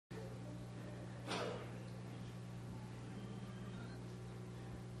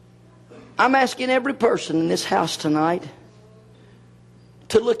I'm asking every person in this house tonight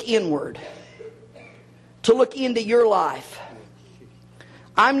to look inward, to look into your life.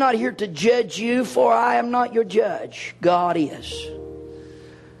 I'm not here to judge you, for I am not your judge. God is.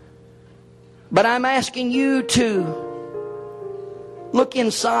 But I'm asking you to look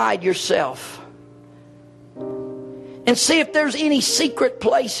inside yourself and see if there's any secret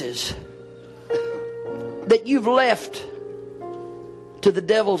places that you've left to the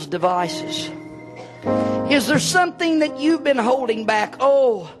devil's devices. Is there something that you've been holding back?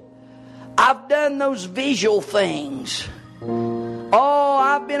 Oh, I've done those visual things. Oh,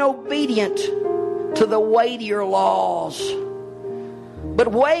 I've been obedient to the weightier laws.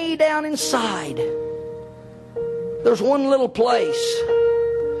 But way down inside, there's one little place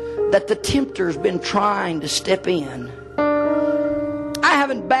that the tempter's been trying to step in. I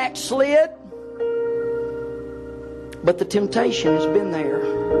haven't backslid, but the temptation has been there.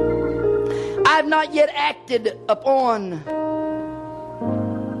 I have not yet acted upon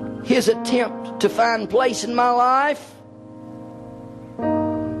his attempt to find place in my life,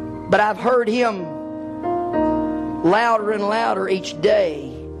 but I've heard him louder and louder each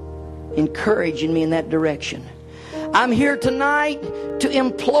day encouraging me in that direction. I'm here tonight to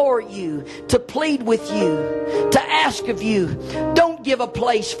implore you, to plead with you, to ask of you, don't give a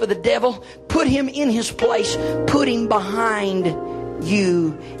place for the devil. Put him in his place. Put him behind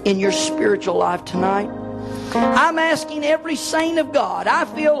you in your spiritual life tonight. I'm asking every saint of God, I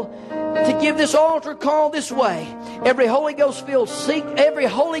feel, to give this altar call this way. Every Holy Ghost filled every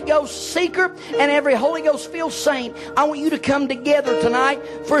Holy Ghost seeker and every Holy Ghost filled saint, I want you to come together tonight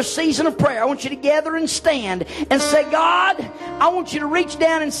for a season of prayer. I want you to gather and stand and say, God, I want you to reach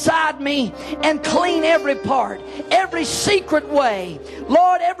down inside me and clean every part, every secret way.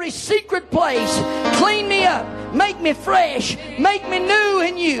 Lord, every secret place, clean me up, make me fresh, make me new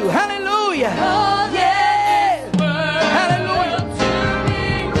in you. Hallelujah. Yes. Hallelujah.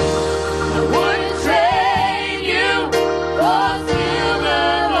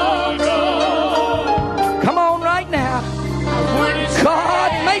 Come on right now.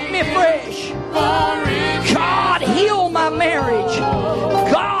 God, make me fresh. God, heal my marriage.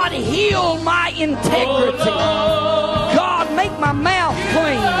 God, heal my integrity. God, make my mouth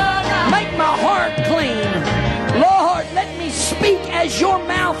clean. Make my heart clean. Lord, let me speak as your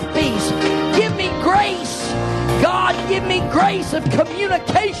mouthpiece. Give me grace. God, give me grace of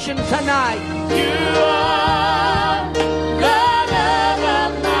communication tonight. You are